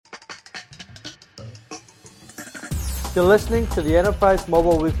You're listening to the Enterprise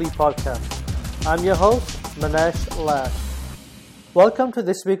Mobile Weekly Podcast. I'm your host, Manesh Ladd. Welcome to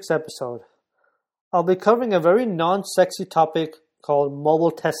this week's episode. I'll be covering a very non-sexy topic called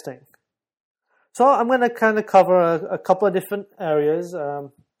mobile testing. So I'm going to kind of cover a couple of different areas.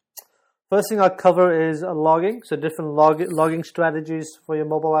 First thing I'll cover is logging, so different logging strategies for your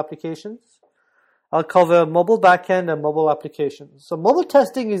mobile applications. I'll cover mobile backend and mobile applications. So mobile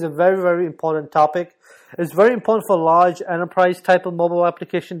testing is a very, very important topic. It's very important for large enterprise type of mobile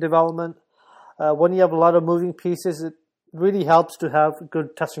application development. When you have a lot of moving pieces, it really helps to have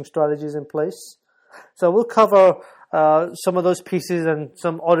good testing strategies in place. So we'll cover some of those pieces and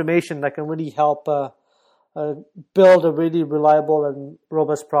some automation that can really help build a really reliable and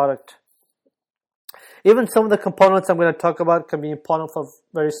robust product. Even some of the components I'm going to talk about can be important for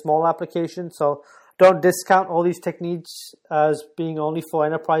very small applications. So don't discount all these techniques as being only for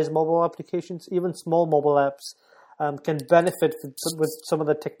enterprise mobile applications. Even small mobile apps can benefit with some of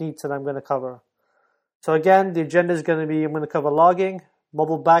the techniques that I'm going to cover. So again, the agenda is going to be, I'm going to cover logging,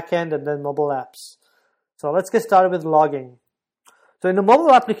 mobile backend, and then mobile apps. So let's get started with logging. So in the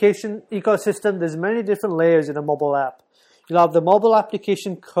mobile application ecosystem, there's many different layers in a mobile app. You'll have the mobile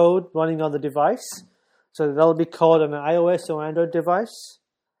application code running on the device. So that'll be code on an iOS or Android device.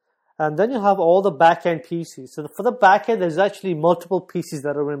 And then you have all the backend pieces. So for the backend, there's actually multiple pieces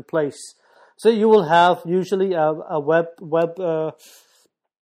that are in place. So you will have usually a web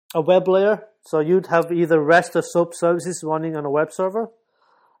layer. So you'd have either REST or SOAP services running on a web server.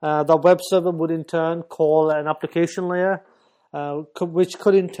 The web server would in turn call an application layer, which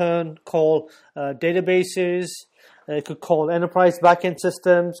could in turn call databases. It could call enterprise backend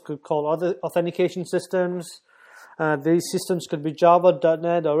systems, could call other authentication systems. These systems could be Java,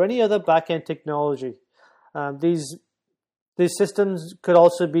 .NET, or any other backend technology. These systems could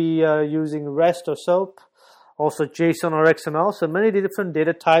also be using REST or SOAP, also JSON or XML, so many different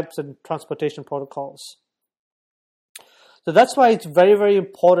data types and transportation protocols. So that's why it's very, very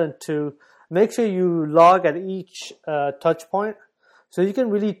important to make sure you log at each touch point, so you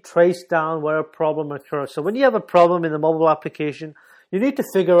can really trace down where a problem occurs. So when you have a problem in the mobile application, you need to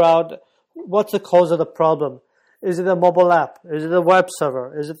figure out what's the cause of the problem. Is it a mobile app? Is it a web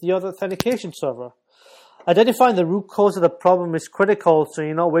server? Is it the other authentication server? Identifying the root cause of the problem is critical, so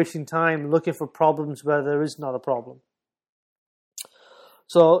you're not wasting time looking for problems where there is not a problem.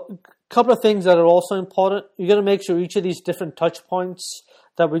 So a couple of things that are also important. You're going to make sure each of these different touch points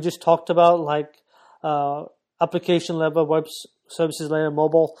that we just talked about, like application level, web services layer,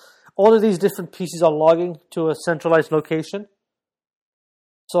 mobile, all of these different pieces are logging to a centralized location.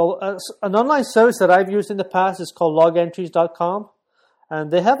 So an online service that I've used in the past is called logentries.com.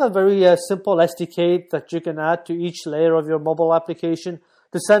 And they have a very simple SDK that you can add to each layer of your mobile application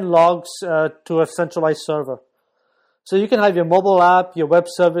to send logs to a centralized server. So you can have your mobile app, your web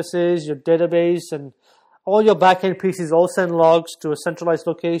services, your database, and all your backend pieces all send logs to a centralized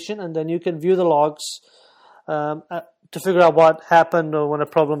location, and then you can view the logs to figure out what happened or when a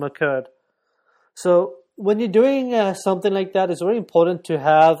problem occurred. So when you're doing something like that, it's very important to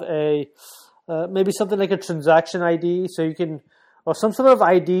have maybe something like a transaction ID, so you can, or some sort of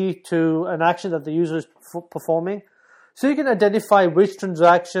ID to an action that the user is performing, so you can identify which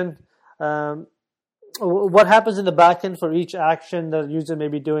transaction, what happens in the backend for each action that the user may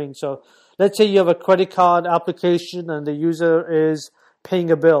be doing. So let's say you have a credit card application and the user is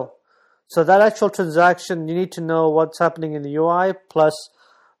paying a bill. So that actual transaction, you need to know what's happening in the UI plus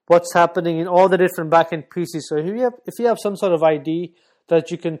what's happening in all the different backend pieces. So if you have some sort of ID that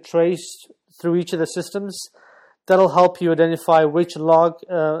you can trace through each of the systems, that'll help you identify which log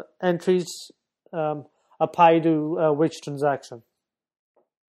entries apply to which transaction.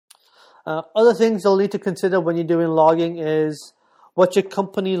 Other things you'll need to consider when you're doing logging is what your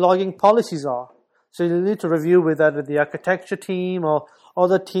company logging policies are. So you'll need to review with either the architecture team or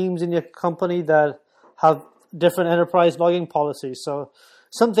other teams in your company that have different enterprise logging policies. So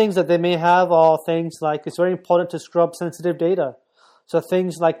some things that they may have are things like it's very important to scrub sensitive data. So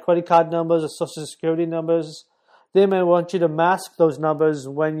things like credit card numbers or social security numbers, they may want you to mask those numbers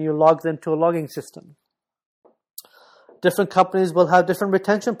when you log them to a logging system. Different companies will have different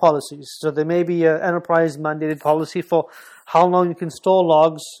retention policies. So there may be an enterprise mandated policy for how long you can store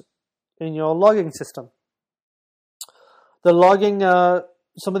logs in your logging system. The logging,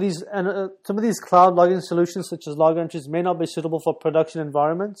 some of these cloud logging solutions, such as Logentries, may not be suitable for production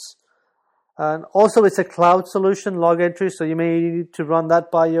environments. And also, it's a cloud solution, Logentries, so you may need to run that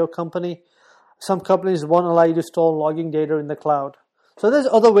by your company. Some companies won't allow you to store logging data in the cloud. So there's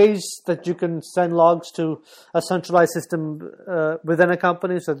other ways that you can send logs to a centralized system within a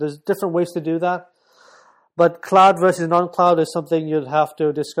company. So there's different ways to do that. But cloud versus non-cloud is something you'll have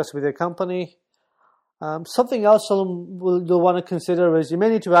to discuss with your company. Something else you'll want to consider is you may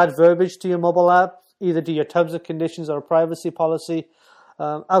need to add verbiage to your mobile app, either to your terms and conditions or privacy policy,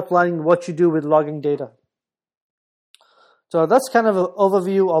 outlining what you do with logging data. So that's kind of an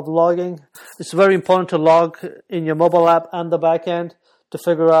overview of logging. It's very important to log in your mobile app and the backend to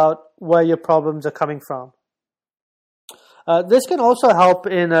figure out where your problems are coming from. This can also help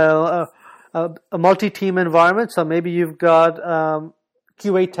in a multi-team environment. So maybe you've got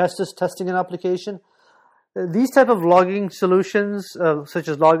QA testers testing an application. These type of logging solutions, such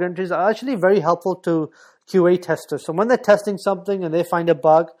as log entries, are actually very helpful to QA testers. So when they're testing something and they find a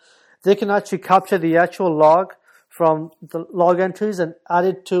bug, they can actually capture the actual log from the log entries and add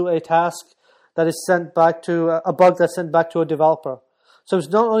it to a task that is sent back to a bug that's sent back to a developer. So it's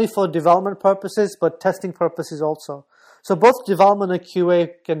not only for development purposes, but testing purposes also. So both development and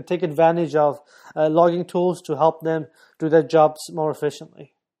QA can take advantage of logging tools to help them do their jobs more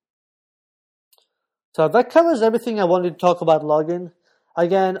efficiently. So that covers everything I wanted to talk about logging.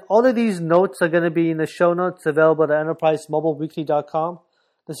 Again, all of these notes are going to be in the show notes available at enterprisemobileweekly.com.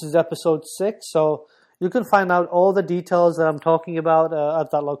 This is episode 6, so you can find out all the details that I'm talking about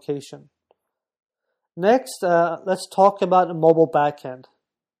at that location. Next, let's talk about a mobile backend.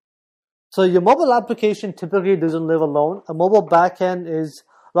 So your mobile application typically doesn't live alone. A mobile backend is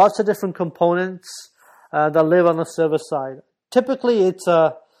lots of different components that live on the server side. Typically, it's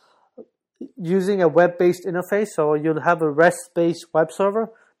using a web-based interface, so you'll have a REST-based web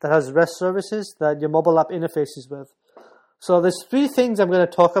server that has REST services that your mobile app interfaces with. So there's 3 things I'm going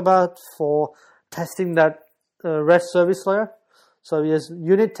to talk about for testing that REST service layer. So there's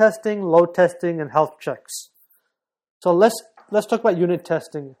unit testing, load testing, and health checks. So let's talk about unit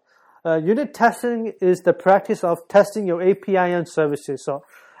testing. Unit testing is the practice of testing your API and services. So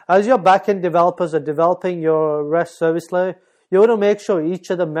as your backend developers are developing your REST service layer, you want to make sure each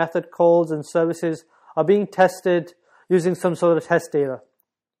of the method calls and services are being tested using some sort of test data.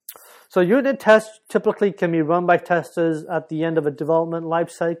 So unit tests typically can be run by testers at the end of a development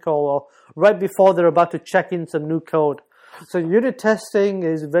lifecycle or right before they're about to check in some new code. So unit testing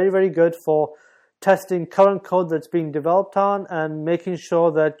is very, very good for testing current code that's being developed on and making sure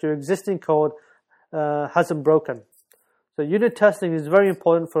that your existing code hasn't broken. So unit testing is very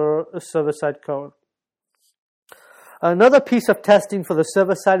important for server-side code. Another piece of testing for the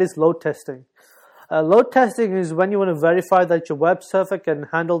server side is load testing. Load testing is when you want to verify that your web server can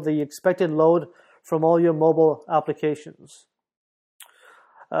handle the expected load from all your mobile applications.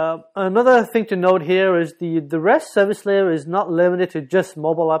 Another thing to note here is the REST service layer is not limited to just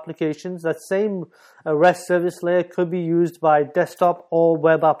mobile applications. That same REST service layer could be used by desktop or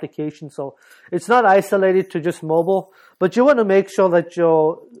web applications. So it's not isolated to just mobile, but you want to make sure that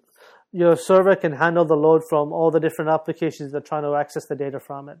your server can handle the load from all the different applications that are trying to access the data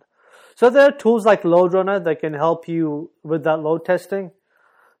from it. So there are tools like LoadRunner that can help you with that load testing.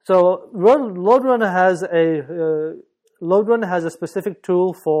 So LoadRunner has a specific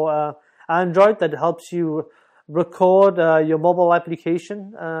tool for Android that helps you record your mobile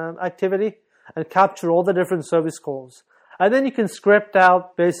application activity and capture all the different service calls. And then you can script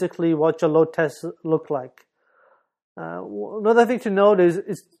out basically what your load tests look like. Another thing to note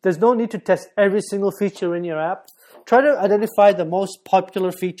is there's no need to test every single feature in your app. Try to identify the most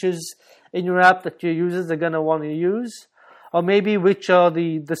popular features in your app that your users are going to want to use, or maybe which are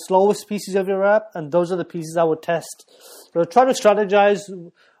the slowest pieces of your app, and those are the pieces I would test. So try to strategize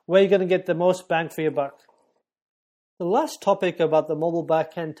where you're going to get the most bang for your buck. The last topic about the mobile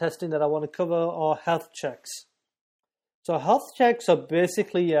backend testing that I want to cover are health checks. So health checks are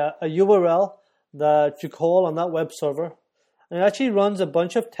basically a URL that you call on that web server. And it actually runs a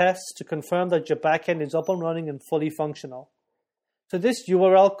bunch of tests to confirm that your backend is up and running and fully functional. So this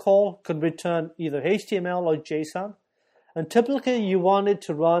URL call could return either HTML or JSON. And typically you want it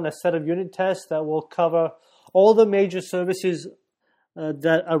to run a set of unit tests that will cover all the major services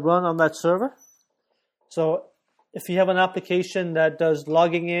that are run on that server. So if you have an application that does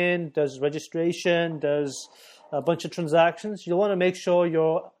logging in, does registration, does a bunch of transactions, you'll want to make sure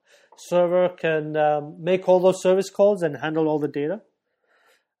your server can make all those service calls and handle all the data.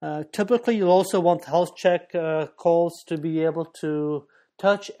 Typically, you'll also want health check calls to be able to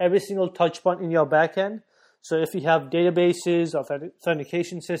touch every single touch point in your backend. So if you have databases,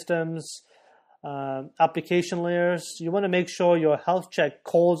 authentication systems, application layers, you want to make sure your health check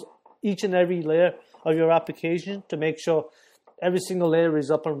calls each and every layer of your application to make sure every single layer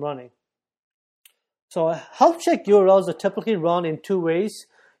is up and running. So health check URLs are typically run in 2 ways.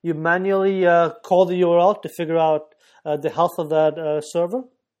 You manually call the URL to figure out the health of that server.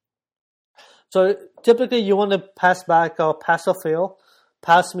 So typically you want to pass back or pass or fail.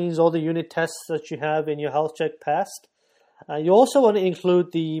 Pass means all the unit tests that you have in your health check passed. You also want to include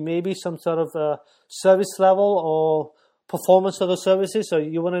maybe some sort of service level or performance of the services. So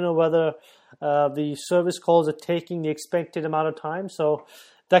you want to know whether the service calls are taking the expected amount of time. So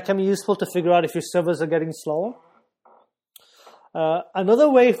that can be useful to figure out if your servers are getting slower. Another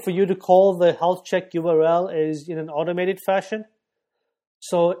way for you to call the health check URL is in an automated fashion.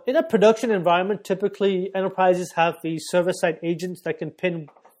 So in a production environment, typically enterprises have these server-side agents that can ping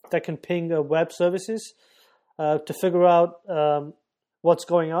web services to figure out what's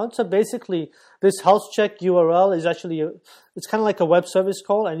going on. So basically, this health check URL is actually it's kind of like a web service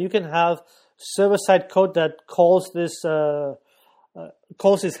call, and you can have server-side code that calls this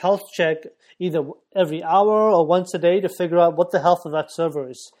health check either every hour or once a day to figure out what the health of that server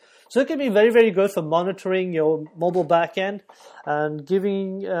is. So it can be very, very good for monitoring your mobile backend and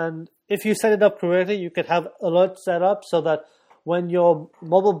if you set it up correctly, you could have alerts set up so that when your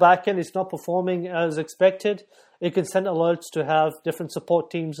mobile backend is not performing as expected, it can send alerts to have different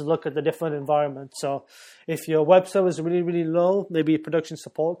support teams look at the different environments. So if your web server is really, really low, maybe production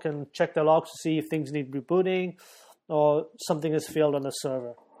support can check the logs to see if things need rebooting or something has failed on the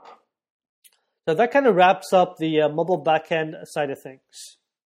server. So that kind of wraps up the mobile backend side of things.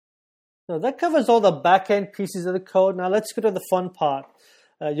 So that covers all the backend pieces of the code. Now let's go to the fun part,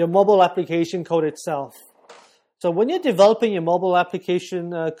 your mobile application code itself. So when you're developing your mobile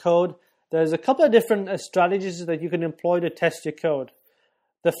application code, there's a couple of different strategies that you can employ to test your code.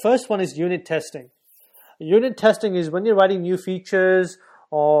 The first one is unit testing. Unit testing is when you're writing new features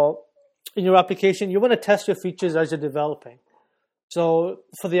or in your application, you want to test your features as you're developing. So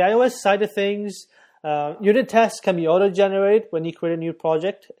for the iOS side of things, unit tests can be auto-generated when you create a new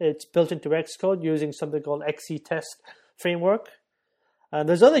project. It's built into Xcode using something called XCTest framework.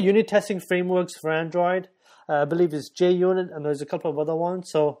 There's other unit testing frameworks for Android. I believe it's JUnit, and there's a couple of other ones.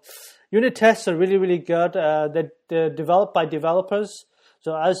 So unit tests are really, really good. They're developed by developers.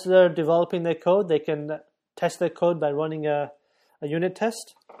 So as they're developing their code, they can test their code by running a unit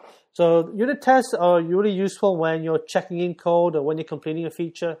test. So unit tests are really useful when you're checking in code or when you're completing a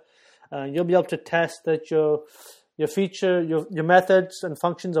feature. You'll be able to test that your feature, your methods and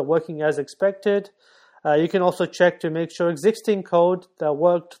functions are working as expected. You can also check to make sure existing code that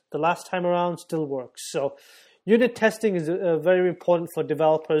worked the last time around still works. So unit testing is very important for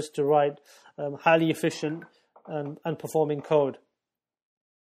developers to write highly efficient and performing code.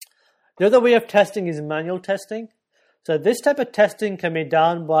 The other way of testing is manual testing. So this type of testing can be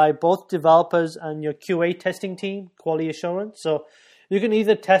done by both developers and your QA testing team, quality assurance. So you can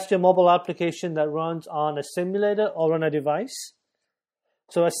either test your mobile application that runs on a simulator or on a device.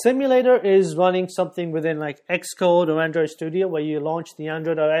 So a simulator is running something within like Xcode or Android Studio where you launch the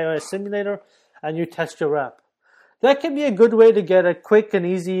Android or iOS simulator and you test your app. That can be a good way to get a quick and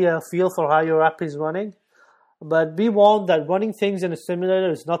easy feel for how your app is running. But be warned that running things in a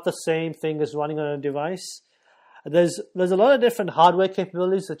simulator is not the same thing as running on a device. There's a lot of different hardware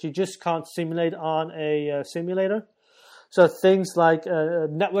capabilities that you just can't simulate on a simulator. So things like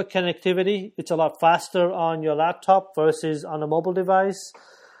network connectivity, it's a lot faster on your laptop versus on a mobile device.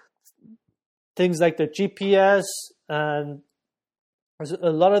 Things like the GPS and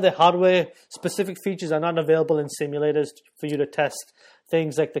a lot of the hardware specific features are not available in simulators for you to test.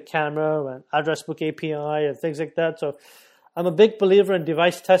 Things like the camera and address book API and things like that. So I'm a big believer in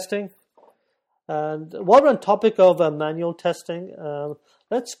device testing. And while we're on topic of manual testing,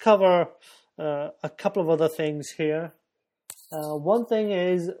 let's cover a couple of other things here. One thing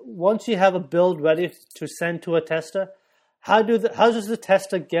is, once you have a build ready to send to a tester, how does the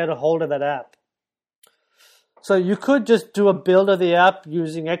tester get a hold of that app? So you could just do a build of the app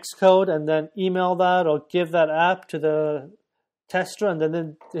using Xcode and then email that or give that app to the tester, and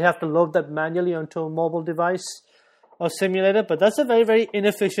then they have to load that manually onto a mobile device or simulator. But that's a very, very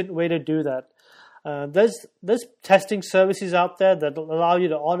inefficient way to do that. There's testing services out there that allow you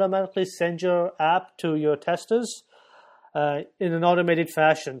to automatically send your app to your testers in an automated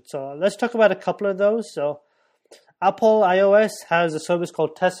fashion. So let's talk about a couple of those. So Apple iOS has a service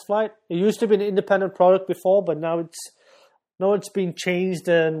called TestFlight. It used to be an independent product before, but now it's been changed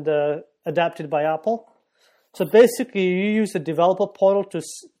and adapted by Apple. So basically, you use the developer portal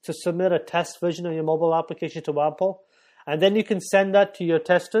to submit a test version of your mobile application to Apple, and then you can send that to your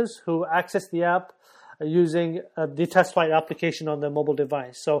testers who access the app using the TestFlight application on their mobile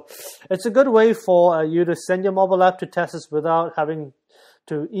device. So it's a good way for you to send your mobile app to testers without having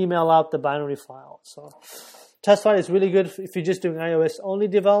to email out the binary file. So TestFlight is really good if you're just doing iOS only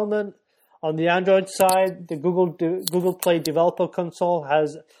development. On the Android side, the Google Play Developer Console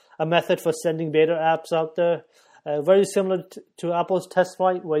has a method for sending beta apps out there. Very similar to Apple's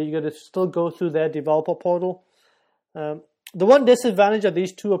TestFlight, where you're going to still go through their developer portal. The one disadvantage of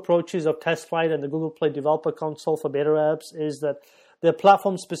these two approaches of TestFlight and the Google Play Developer Console for beta apps is that they're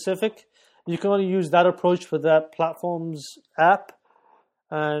platform specific. You can only use that approach for that platform's app.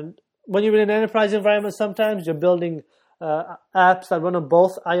 And when you're in an enterprise environment, sometimes you're building apps that run on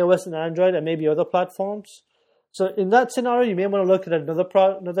both iOS and Android and maybe other platforms. So in that scenario, you may want to look at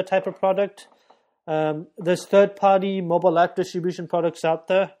another type of product. There's third-party mobile app distribution products out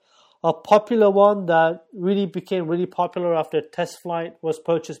there. A popular one that really became really popular after TestFlight was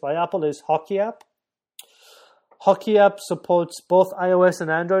purchased by Apple is HockeyApp. HockeyApp supports both iOS and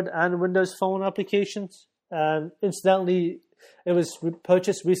Android and Windows Phone applications. And incidentally, it was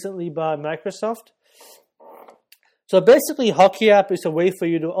purchased recently by Microsoft. So basically, HockeyApp is a way for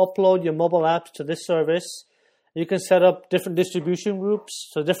you to upload your mobile apps to this service. You can set up different distribution groups,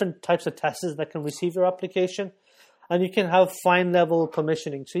 so different types of testers that can receive your application. And you can have fine-level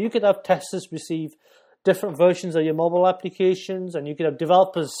permissioning. So you could have testers receive different versions of your mobile applications, and you could have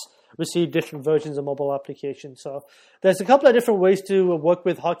developers receive different versions of mobile applications. So there's a couple of different ways to work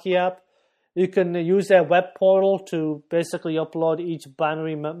with HockeyApp. You can use their web portal to basically upload each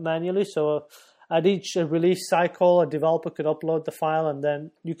binary manually. So at each release cycle, a developer could upload the file, and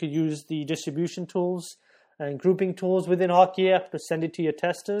then you could use the distribution tools and grouping tools within HockeyApp to send it to your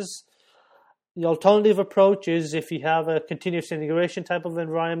testers. The alternative approach is if you have a continuous integration type of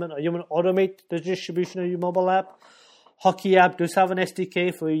environment, or you want to automate the distribution of your mobile app. HockeyApp does have an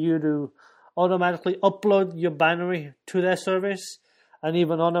SDK for you to automatically upload your binary to their service and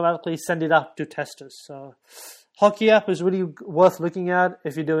even automatically send it up to testers. So HockeyApp is really worth looking at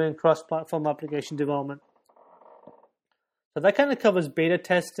if you're doing cross-platform application development. So that kind of covers beta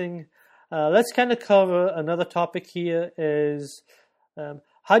testing. Let's kind of cover another topic here is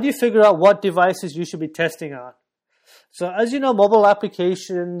how do you figure out what devices you should be testing on? So as you know, mobile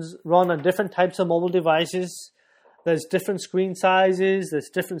applications run on different types of mobile devices. There's different screen sizes, there's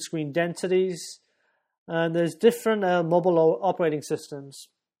different screen densities, and there's different mobile operating systems.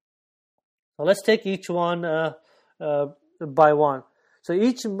 So let's take each one by one. So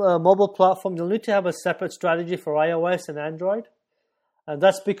each mobile platform, you'll need to have a separate strategy for iOS and Android. And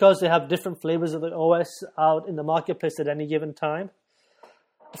that's because they have different flavors of the OS out in the marketplace at any given time.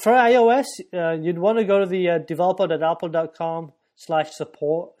 For iOS, you'd want to go to the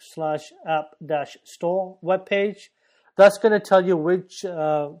developer.apple.com/support/app-store webpage. That's going to tell you it's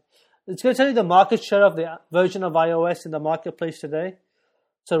going to tell you the market share of the version of iOS in the marketplace today.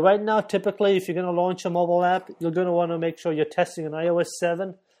 So right now, typically, if you're going to launch a mobile app, you're going to want to make sure you're testing on iOS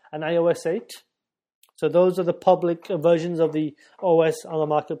 7 and iOS 8. So those are the public versions of the OS on the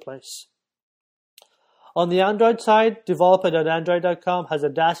marketplace. On the Android side, developer.android.com has a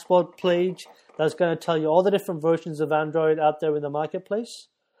dashboard page that's going to tell you all the different versions of Android out there in the marketplace.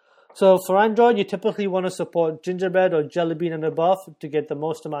 So for Android, you typically want to support Gingerbread or Jelly Bean and above to get the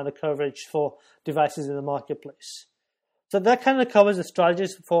most amount of coverage for devices in the marketplace. So that kind of covers the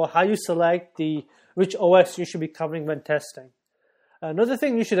strategies for how you select which OS you should be covering when testing. Another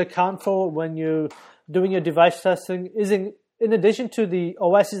thing you should account for when you're doing your device testing is in addition to the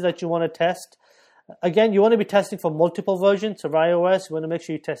OSs that you want to test, again, you want to be testing for multiple versions of iOS. You want to make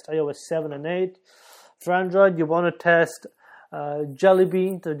sure you test iOS 7 and 8. For Android, you want to test Jelly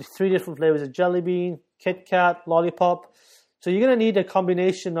Bean. There's 3 different flavors of Jelly Bean, Kit Kat, Lollipop. So you're going to need a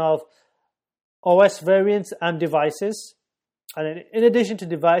combination of OS variants and devices. And in addition to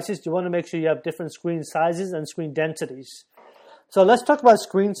devices, you want to make sure you have different screen sizes and screen densities. So let's talk about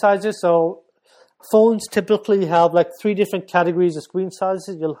screen sizes. So phones typically have like 3 different categories of screen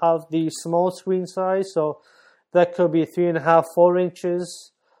sizes. You'll have the small screen size, so that could be 3.5, 4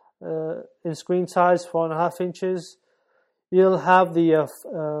 inches in screen size, 4.5 inches. You'll have the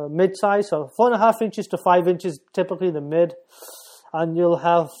mid size, so 4.5 inches to 5 inches, typically the mid. And you'll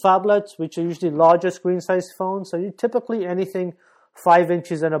have phablets, which are usually larger screen size phones. So you typically anything 5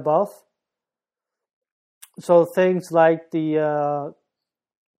 inches and above. So things like the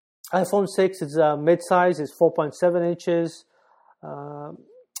iPhone 6 is mid-size, is 4.7 inches. The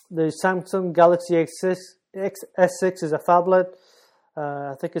Samsung Galaxy S6 is a phablet.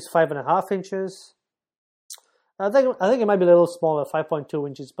 I think it's 5.5 inches. I think it might be a little smaller, 5.2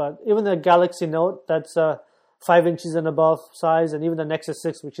 inches. But even the Galaxy Note, that's 5 inches and above size, and even the Nexus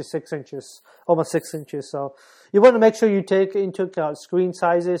 6, which is 6 inches, almost 6 inches. So you want to make sure you take into account screen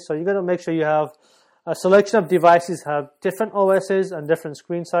sizes. So you're going to make sure you have a selection of devices have different OSs and different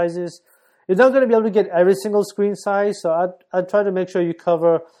screen sizes. You're not going to be able to get every single screen size, so I'd try to make sure you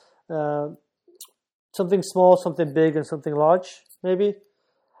cover something small, something big, and something large, maybe.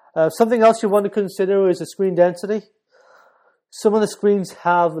 Something else you want to consider is the screen density. Some of the screens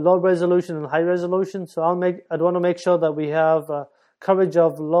have low resolution and high resolution, so I'd want to make sure that we have coverage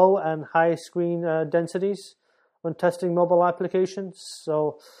of low and high screen densities when testing mobile applications.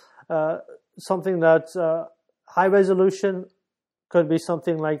 So something that's high resolution could be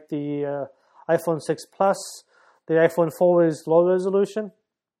something like the iPhone 6 Plus. The iPhone 4 is low resolution.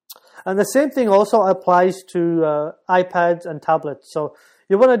 And the same thing also applies to iPads and tablets. So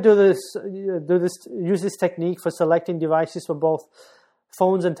you want to use this technique for selecting devices for both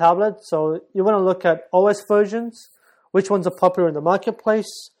phones and tablets. So you want to look at OS versions, which ones are popular in the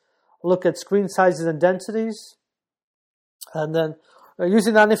marketplace, look at screen sizes and densities, and then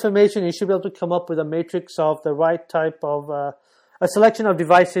using that information, you should be able to come up with a matrix of the right type of a selection of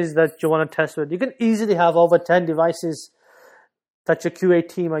devices that you want to test with. You can easily have over 10 devices that your QA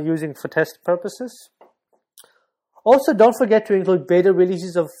team are using for test purposes. Also, don't forget to include beta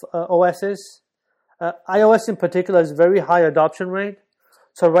releases of OSs. iOS in particular has very high adoption rate.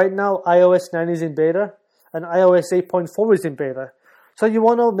 So right now, iOS 9 is in beta and iOS 8.4 is in beta. So you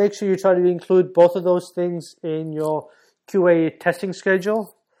want to make sure you try to include both of those things in your QA testing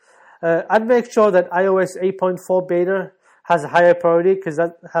schedule. I'd make sure that iOS 8.4 beta has a higher priority because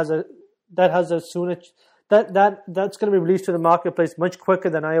that's going to be released to the marketplace much quicker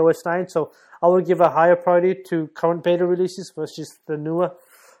than iOS 9. So I will give a higher priority to current beta releases versus the newer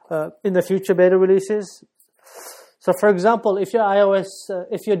in the future beta releases. So for example, if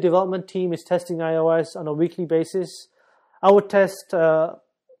your development team is testing iOS on a weekly basis, I would test iOS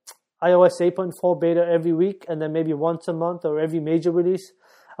 8.4 beta every week, and then maybe once a month or every major release,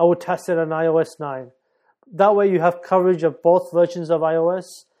 I would test it on iOS 9. That way you have coverage of both versions of iOS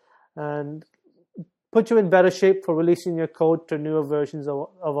and put you in better shape for releasing your code to newer versions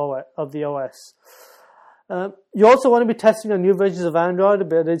of the OS. You also want to be testing on new versions of Android,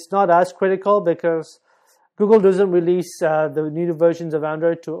 but it's not as critical because Google doesn't release the new versions of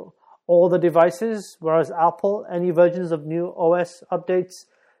Android to all the devices, whereas Apple, any versions of new OS updates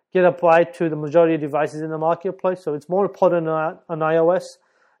get applied to the majority of devices in the marketplace. So it's more important on iOS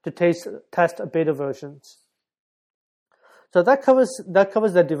to test beta versions. So that covers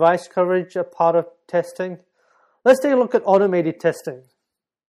the device coverage part of testing. Let's take a look at automated testing.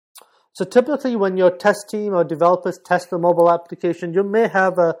 So typically when your test team or developers test the mobile application, you may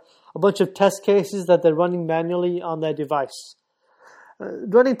have a bunch of test cases that they're running manually on their device.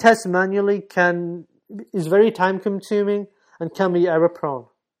 Running tests manually is very time consuming and can be error prone.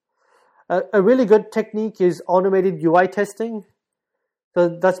 A really good technique is automated UI testing.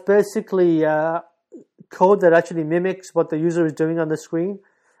 So that's basically code that actually mimics what the user is doing on the screen,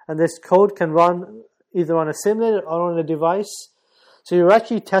 and this code can run either on a simulator or on a device. So you're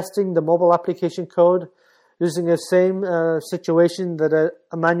actually testing the mobile application code using the same situation that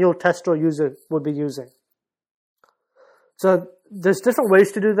a manual tester or user would be using. So there's different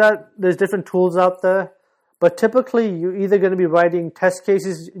ways to do that. There's different tools out there, but typically you're either going to be writing test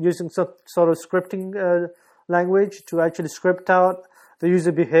cases using some sort of scripting language to actually script out the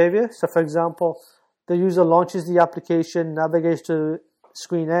user behavior. So for example, the user launches the application, navigates to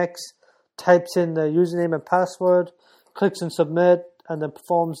screen X, types in the username and password, clicks and submit, and then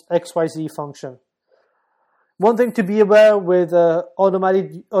performs XYZ function. One thing to be aware with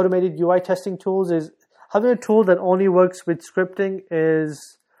automated UI testing tools is having a tool that only works with scripting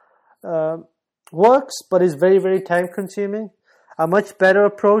works, but is very, very time consuming. A much better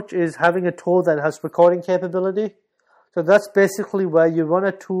approach is having a tool that has recording capability. So that's basically where you run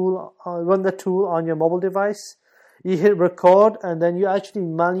the tool on your mobile device. You hit record, and then you actually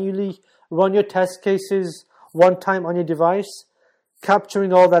manually run your test cases one time on your device,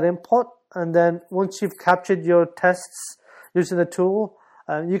 capturing all that input. And then once you've captured your tests using the tool,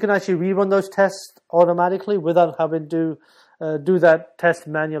 you can actually rerun those tests automatically without having to do that test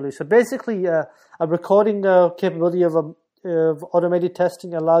manually. So basically, a recording capability of automated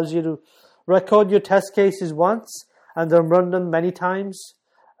testing allows you to record your test cases once and then run them many times,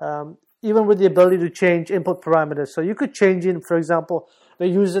 even with the ability to change input parameters. So you could change in, for example, the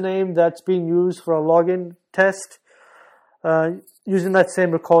username that's being used for a login test using that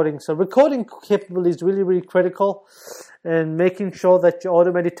same recording. So recording capability is really, really critical in making sure that your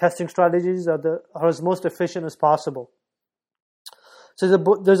automated testing strategies are as most efficient as possible. So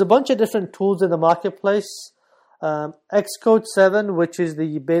there's a bunch of different tools in the marketplace. Xcode 7, which is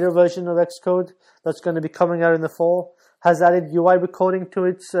the beta version of Xcode that's going to be coming out in the fall, has added UI recording to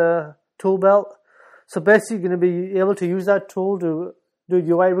its tool belt. So basically you're going to be able to use that tool to do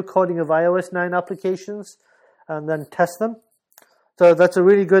UI recording of iOS 9 applications and then test them. So that's a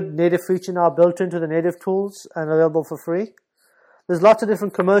really good native feature now built into the native tools and available for free. There's lots of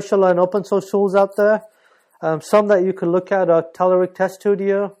different commercial and open source tools out there. Some that you can look at are Telerik Test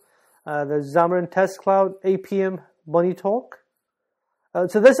Studio, there's Xamarin Test Cloud, APM, MoneyTalk.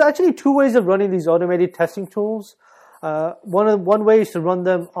 So there's actually two ways of running these automated testing tools. One way is to run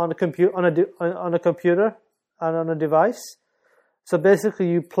them on a computer and on a device. So basically,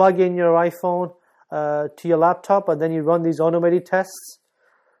 you plug in your iPhone to your laptop, and then you run these automated tests.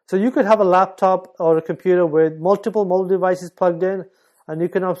 So you could have a laptop or a computer with multiple mobile devices plugged in, and you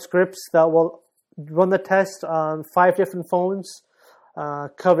can have scripts that will run the test on 5 different phones,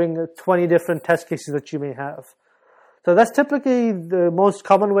 covering 20 different test cases that you may have. So that's typically the most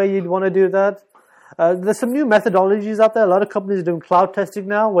common way you'd want to do that. There's some new methodologies out there. A lot of companies are doing cloud testing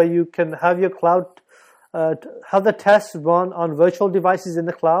now, where you can have your cloud, have the tests run on virtual devices in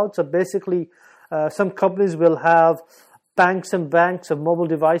the cloud. So basically, some companies will have banks and banks of mobile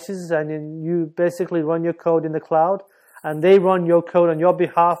devices, and then you basically run your code in the cloud, and they run your code on your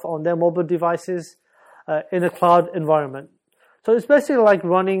behalf on their mobile devices in a cloud environment. So it's basically like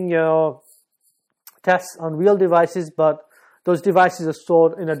running your tests on real devices, but those devices are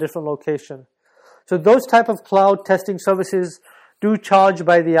stored in a different location. So those type of cloud testing services do charge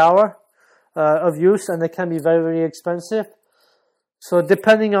by the hour of use, and they can be very, very expensive. So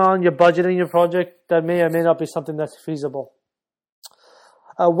depending on your budget and your project, that may or may not be something that's feasible.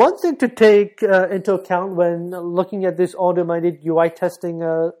 One thing to take into account when looking at this automated UI testing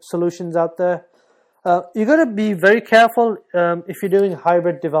solutions out there, you're going to be very careful if you're doing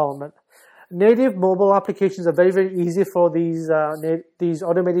hybrid development. Native mobile applications are very, very easy for these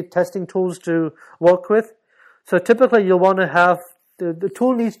automated testing tools to work with. So typically you'll want to have, the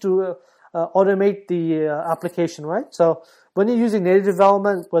tool needs to automate the application, right? So when you're using native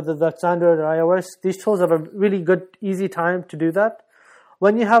development, whether that's Android or iOS, these tools have a really good, easy time to do that.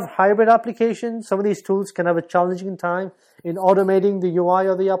 When you have hybrid applications, some of these tools can have a challenging time in automating the UI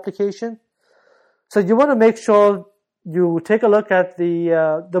of the application. So you want to make sure you take a look at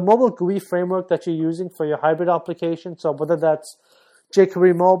the mobile GUI framework that you're using for your hybrid application. So whether that's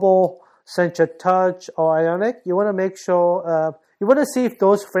jQuery Mobile, Sencha Touch, or Ionic, you want to make sure, you want to see if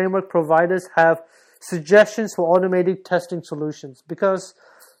those framework providers have suggestions for automated testing solutions, because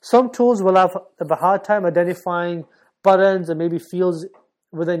some tools will have a hard time identifying buttons and maybe fields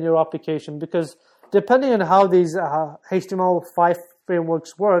within your application, because depending on how these HTML5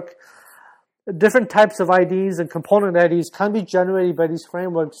 frameworks work, different types of IDs and component IDs can be generated by these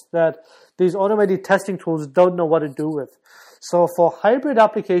frameworks that these automated testing tools don't know what to do with. So for hybrid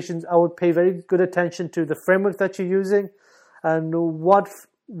applications, I would pay very good attention to the framework that you're using and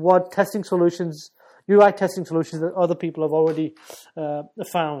what testing solutions, UI testing solutions that other people have already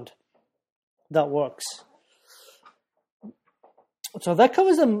found that works. So that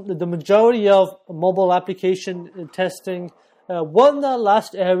covers the majority of mobile application testing. One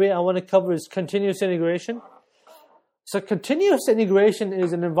last area I want to cover is continuous integration. So continuous integration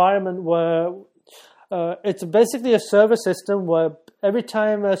is an environment where it's basically a server system where every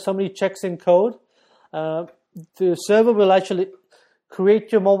time somebody checks in code, the server will actually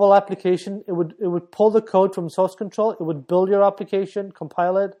create your mobile application. It would pull the code from source control. It would build your application,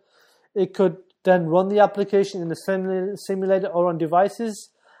 compile it. It could then run the application in the simulator or on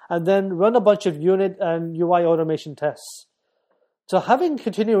devices, and then run a bunch of unit and UI automation tests. So having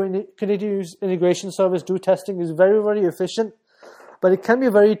continuous integration service do testing is very, very efficient, but it can be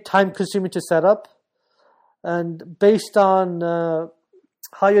very time-consuming to set up. And based on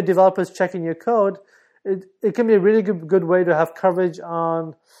how your developer is checking your code, it can be a really good way to have coverage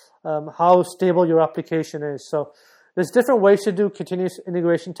on how stable your application is. So there's different ways to do continuous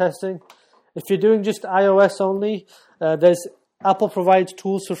integration testing. If you're doing just iOS only, Apple provides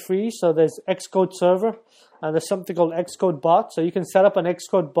tools for free. So there's Xcode Server, and there's something called Xcode Bot. So you can set up an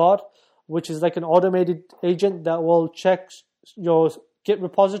Xcode Bot, which is like an automated agent that will check your Git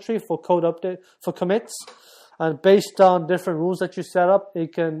repository for code update, for commits. And based on different rules that you set up,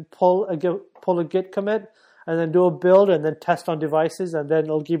 it can pull a Git commit and then do a build and then test on devices, and then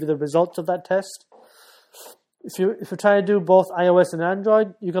it'll give you the results of that test. If you're trying to do both iOS and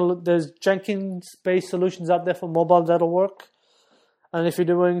Android, there's Jenkins-based solutions out there for mobile that'll work. And if you're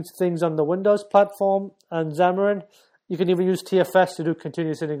doing things on the Windows platform and Xamarin, you can even use TFS to do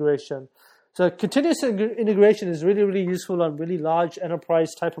continuous integration. So continuous integration is really, really useful on really large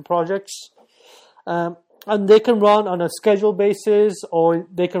enterprise type of projects. And they can run on a schedule basis, or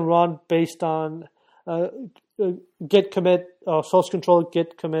they can run based on Git commit or source control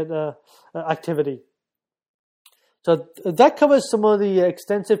Git commit activity. So that covers some of the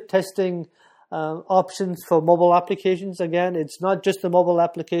extensive testing options for mobile applications. Again, it's not just the mobile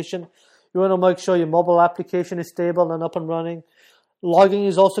application. You want to make sure your mobile application is stable and up and running. Logging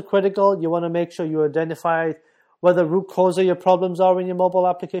is also critical. You want to make sure you identify where the root cause of your problems are in your mobile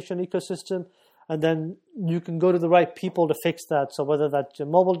application ecosystem, and then you can go to the right people to fix that. So whether that's your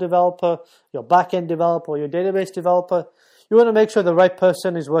mobile developer, your backend developer, or your database developer, you want to make sure the right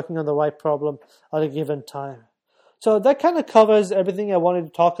person is working on the right problem at a given time. So that kind of covers everything I wanted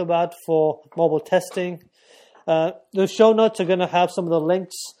to talk about for mobile testing. The show notes are going to have some of the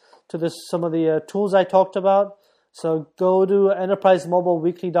links to some of the tools I talked about. So go to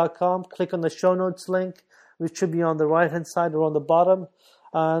enterprisemobileweekly.com, click on the show notes link, which should be on the right-hand side or on the bottom,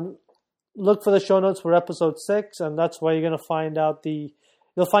 and look for the show notes for episode 6, and that's where you're going to find out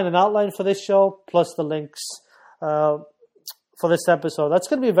you'll find an outline for this show plus the links for this episode. That's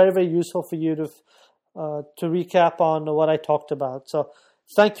going to be very, very useful for you to recap on what I talked about. So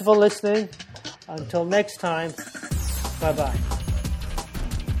thank you for listening. Until next time, bye-bye.